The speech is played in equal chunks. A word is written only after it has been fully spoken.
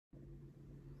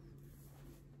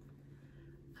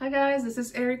Hi guys, this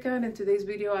is Erika, and in today's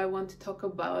video I want to talk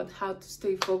about how to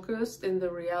stay focused in the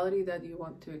reality that you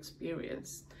want to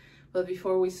experience. But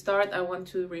before we start, I want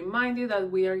to remind you that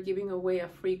we are giving away a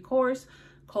free course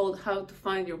called How to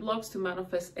Find Your Blocks to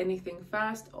Manifest Anything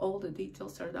Fast. All the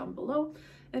details are down below.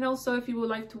 And also, if you would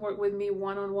like to work with me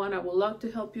one-on-one, I would love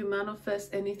to help you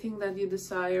manifest anything that you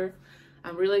desire.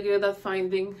 I'm really good at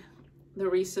finding the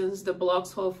reasons, the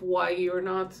blocks of why you're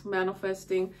not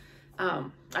manifesting.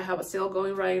 I have a sale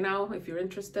going right now. If you're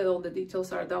interested, all the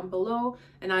details are down below.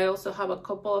 And I also have a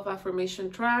couple of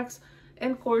affirmation tracks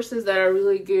and courses that are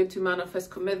really good to manifest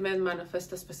commitment,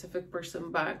 manifest a specific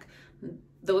person back.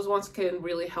 Those ones can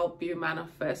really help you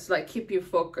manifest, like keep you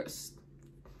focused.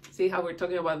 See how we're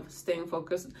talking about staying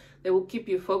focused? They will keep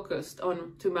you focused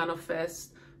on to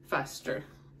manifest faster.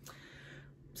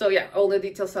 So yeah, all the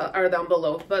details are down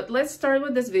below. But let's start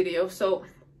with this video. So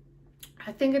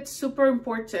I think it's super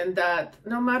important that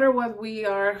no matter what we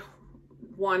are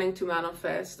wanting to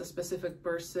manifest, a specific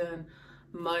person,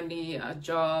 money, a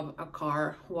job, a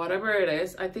car, whatever it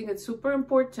is, I think it's super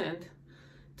important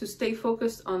to stay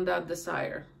focused on that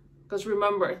desire. Because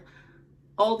remember,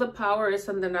 all the power is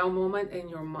in the now moment in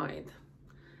your mind.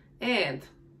 And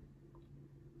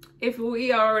if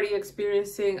we are already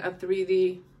experiencing a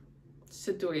 3D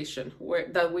situation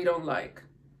that we don't like,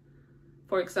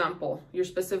 for example, your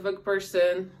specific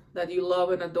person that you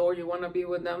love and adore, you want to be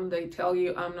with them, they tell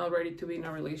you, I'm not ready to be in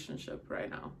a relationship right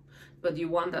now. But you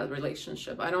want that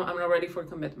relationship. I'm not ready for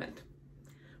commitment.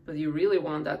 But you really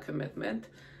want that commitment.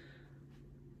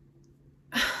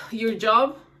 Your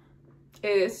job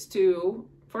is to,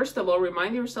 first of all,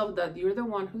 remind yourself that you're the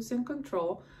one who's in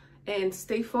control and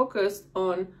stay focused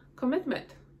on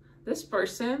commitment. This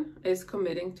person is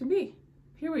committing to me,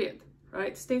 period,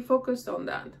 right? Stay focused on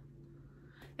that.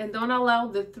 And don't allow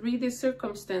the 3D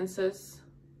circumstances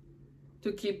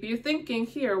to keep you thinking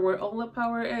here where all the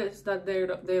power is that they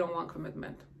don't want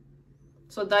commitment.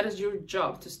 So that is your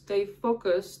job, to stay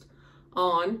focused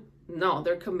on, no,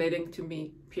 they're committing to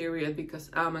me, period,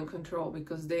 because I'm in control,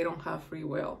 because they don't have free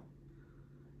will.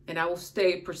 And I will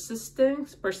stay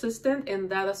persistent in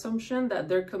that assumption that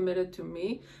they're committed to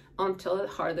me until it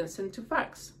hardens into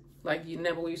facts. Like you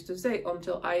never used to say,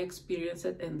 until I experience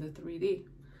it in the 3D.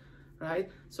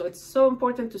 Right? So it's so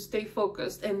important to stay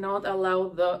focused and not allow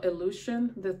the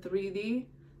illusion, the 3D,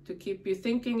 to keep you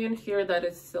thinking in here that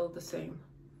it's still the same.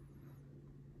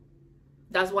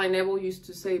 That's why Neville used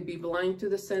to say, be blind to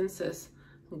the senses,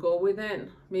 go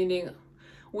within. Meaning,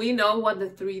 we know what the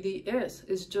 3D is.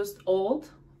 It's just old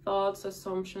thoughts,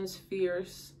 assumptions,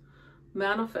 fears,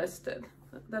 manifested.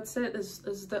 That's it.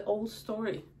 It's the old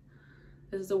story.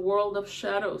 It's the world of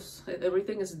shadows.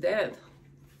 Everything is dead.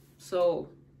 So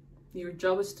your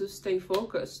job is to stay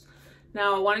focused.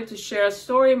 Now, I wanted to share a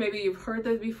story. Maybe you've heard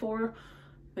it before,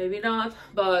 maybe not,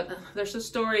 but there's a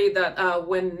story that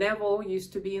when Neville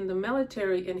used to be in the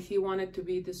military and he wanted to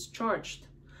be discharged,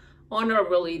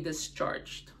 honorably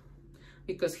discharged,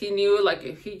 because he knew, like,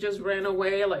 if he just ran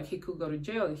away, like, he could go to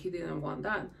jail, and he didn't want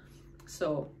that.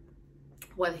 So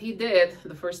what he did,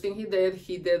 the first thing he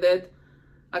did it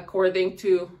according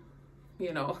to,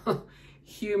 you know,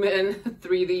 human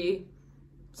 3D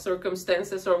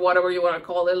circumstances or whatever you want to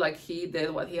call it. Like, he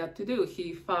did what he had to do.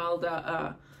 He filed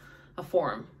a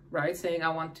form, right, saying I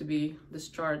want to be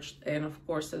discharged, and of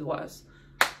course it was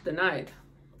denied.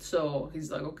 So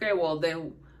he's like, okay, well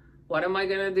then what am I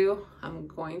gonna do? I'm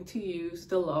going to use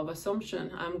the law of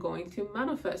assumption. I'm going to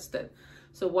manifest it.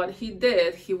 So what he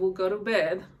did, he will go to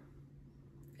bed,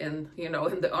 and you know,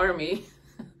 in the army,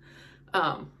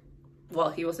 while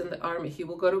he was in the army, he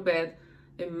will go to bed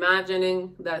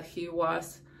imagining that he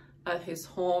was at his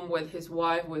home with his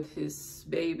wife, with his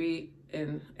baby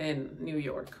in New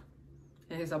York,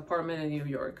 in his apartment in New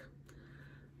York.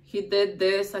 He did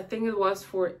this, I think it was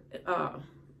for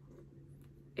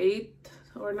 8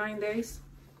 or 9 days.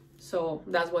 So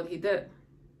that's what he did.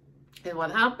 And what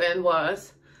happened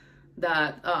was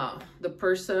that the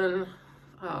person,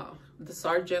 the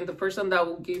sergeant, the person that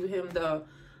will give him the,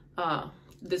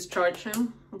 discharge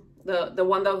him, the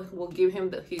one that will give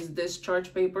him his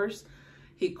discharge papers,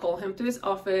 he called him to his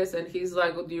office and he's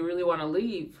like, oh, do you really want to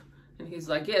leave? And he's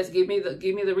like, yes, give me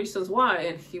the reasons why.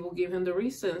 And he will give him the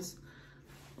reasons.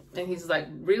 And he's like,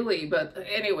 really? But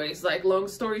anyways, like, long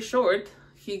story short,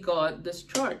 he got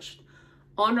discharged,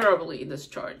 honorably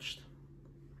discharged.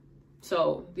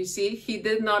 So you see, he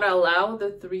did not allow the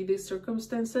 3D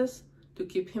circumstances to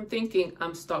keep him thinking,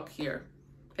 I'm stuck here.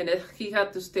 And he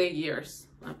had to stay years,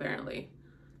 apparently.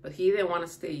 But he didn't want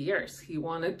to stay years. He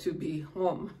wanted to be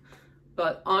home,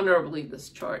 but honorably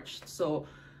discharged. So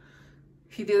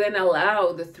he didn't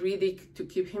allow the 3D to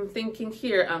keep him thinking,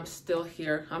 here, I'm still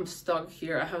here, I'm stuck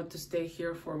here, I have to stay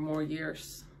here for more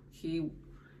years. He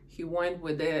went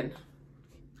within.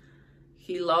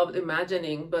 He loved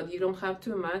imagining, but you don't have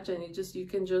to imagine. You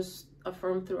can just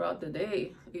affirm throughout the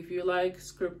day. If you like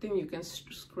scripting, you can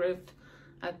script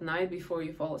at night before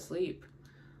you fall asleep.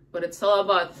 But it's all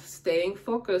about staying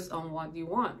focused on what you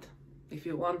want. If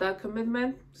you want that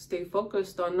commitment, stay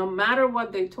focused on, no matter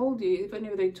what they told you, even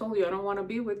if they told you, I don't want to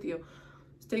be with you,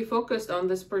 stay focused on,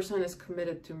 this person is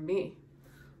committed to me.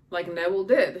 Like Neville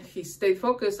did. He stayed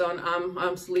focused on,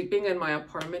 I'm sleeping in my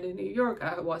apartment in New York.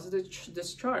 I was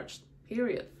discharged,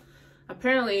 period.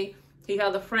 Apparently, he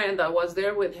had a friend that was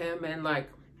there with him, and like,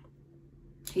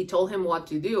 he told him what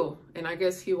to do. And I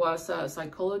guess he was a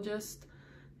psychologist.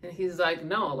 And he's like,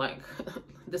 no, like,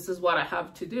 this is what I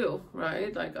have to do,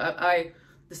 right? Like,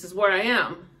 this is where I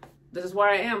am. This is where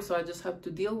I am, so I just have to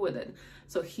deal with it.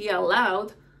 So he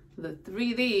allowed the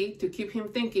 3D to keep him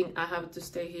thinking, I have to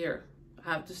stay here.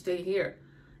 I have to stay here.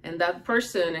 And that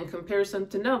person, in comparison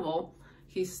to Neville,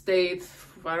 he stayed,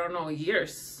 I don't know,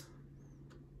 years.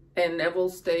 And Neville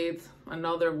stayed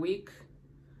another week,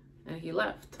 and he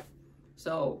left.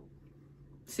 So,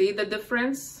 see the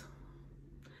difference?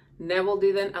 Neville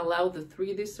didn't allow the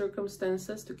 3D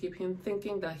circumstances to keep him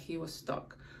thinking that he was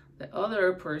stuck. The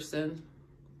other person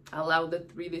allowed the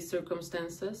 3D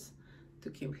circumstances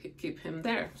to keep him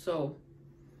there. So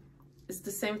it's the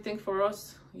same thing for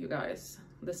us, you guys.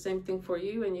 The same thing for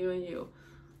you and you and you.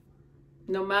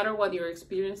 No matter what you're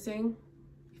experiencing,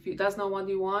 if that's not what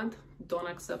you want, don't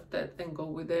accept it and go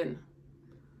within.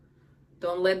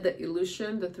 Don't let the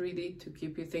illusion, the 3D, to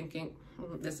keep you thinking,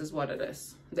 this is what it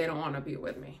is. They don't want to be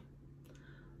with me.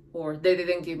 Or they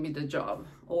didn't give me the job.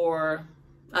 Or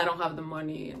I don't have the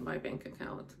money in my bank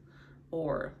account.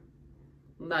 Or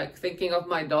like thinking of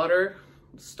my daughter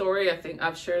story. I think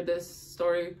I've shared this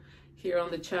story here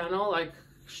on the channel. Like,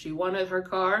 she wanted her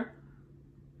car.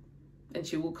 And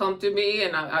she will come to me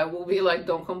and I will be like,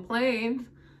 don't complain.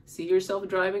 See yourself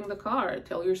driving the car.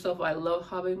 Tell yourself, I love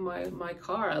having my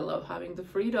car. I love having the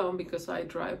freedom because I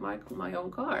drive my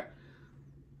own car.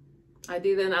 I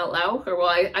didn't allow her. Well,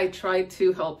 I tried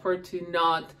to help her to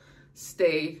not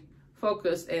stay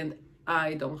focused, and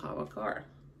I don't have a car.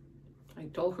 I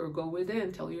told her, go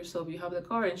within, tell yourself you have the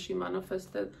car, and she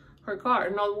manifested her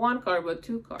car. Not one car, but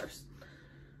 2 cars.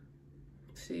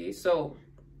 See, so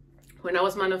when I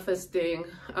was manifesting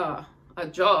a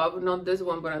job, not this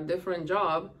one, but a different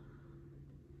job,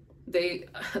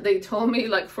 they told me,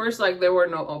 like, first, like, there were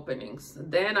no openings.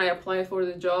 Then I applied for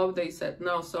the job. They said,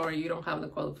 no, sorry, you don't have the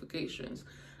qualifications.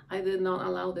 I did not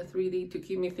allow the 3D to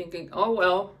keep me thinking, oh,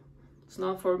 well, it's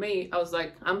not for me. I was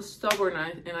like, I'm stubborn.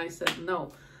 And I said,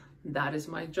 no, that is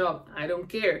my job. I don't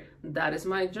care. That is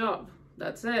my job.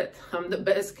 That's it. I'm the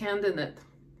best candidate,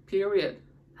 period.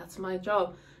 That's my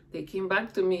job. They came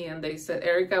back to me and they said,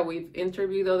 Erika, we've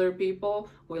interviewed other people.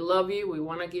 We love you. We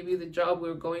want to give you the job.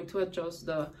 We're going to adjust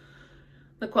the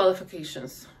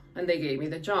qualifications. And they gave me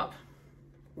the job.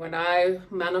 When I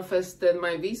manifested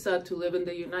my visa to live in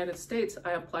the United States,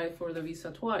 I applied for the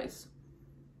visa twice.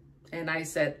 And I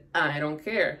said, I don't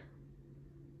care.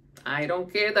 I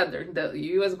don't care that the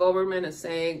U.S. government is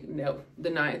saying, no,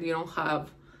 denied. You don't have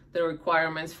the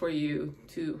requirements for you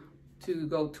to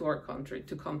go to our country,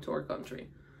 to come to our country.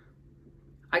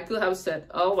 I could have said,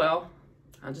 oh, well,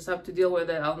 I'll just have to deal with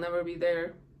it. I'll never be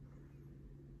there.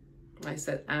 I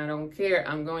said, I don't care.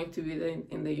 I'm going to be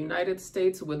in the United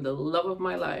States with the love of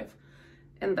my life.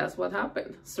 And that's what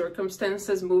happened.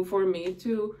 Circumstances moved for me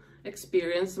to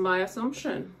experience my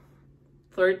assumption.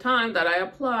 Third time that I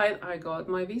applied, I got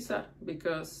my visa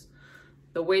because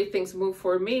the way things moved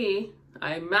for me,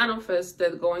 I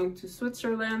manifested going to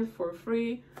Switzerland for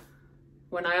free.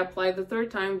 When I applied the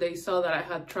third time, they saw that I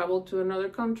had traveled to another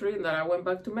country and that I went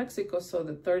back to Mexico. So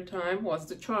the third time was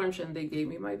the charge and they gave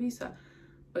me my visa.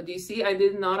 But you see, I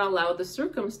did not allow the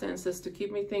circumstances to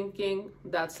keep me thinking,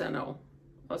 that's a no.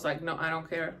 I was like, no, I don't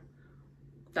care.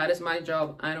 That is my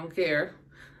job. I don't care.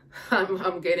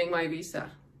 I'm getting my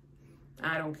visa.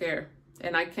 I don't care.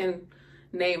 And I can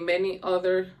name many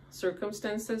other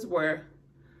circumstances where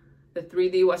the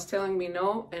 3D was telling me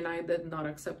no, and I did not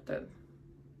accept it.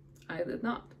 I did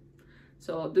not.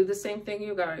 So do the same thing,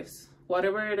 you guys.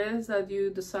 Whatever it is that you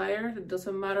desire, it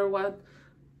doesn't matter what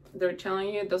they're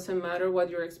telling you, it doesn't matter what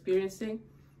you're experiencing.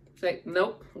 It's like,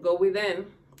 nope, go within,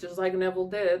 just like Neville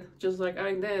did, just like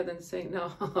I did, and say,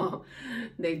 no,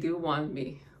 they do want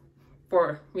me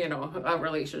for, you know, a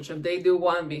relationship. They do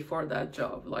want me for that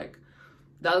job. Like,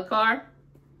 that car,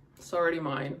 it's already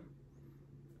mine.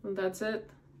 And that's it.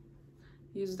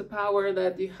 Use the power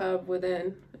that you have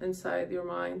within, inside your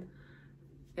mind,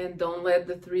 and don't let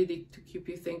the 3D to keep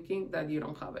you thinking that you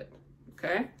don't have it,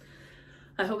 okay?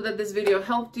 I hope that this video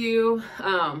helped you.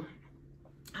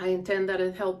 I intend that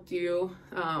it helped you.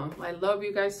 I love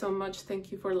you guys so much.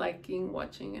 Thank you for liking,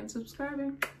 watching, and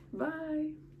subscribing.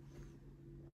 Bye.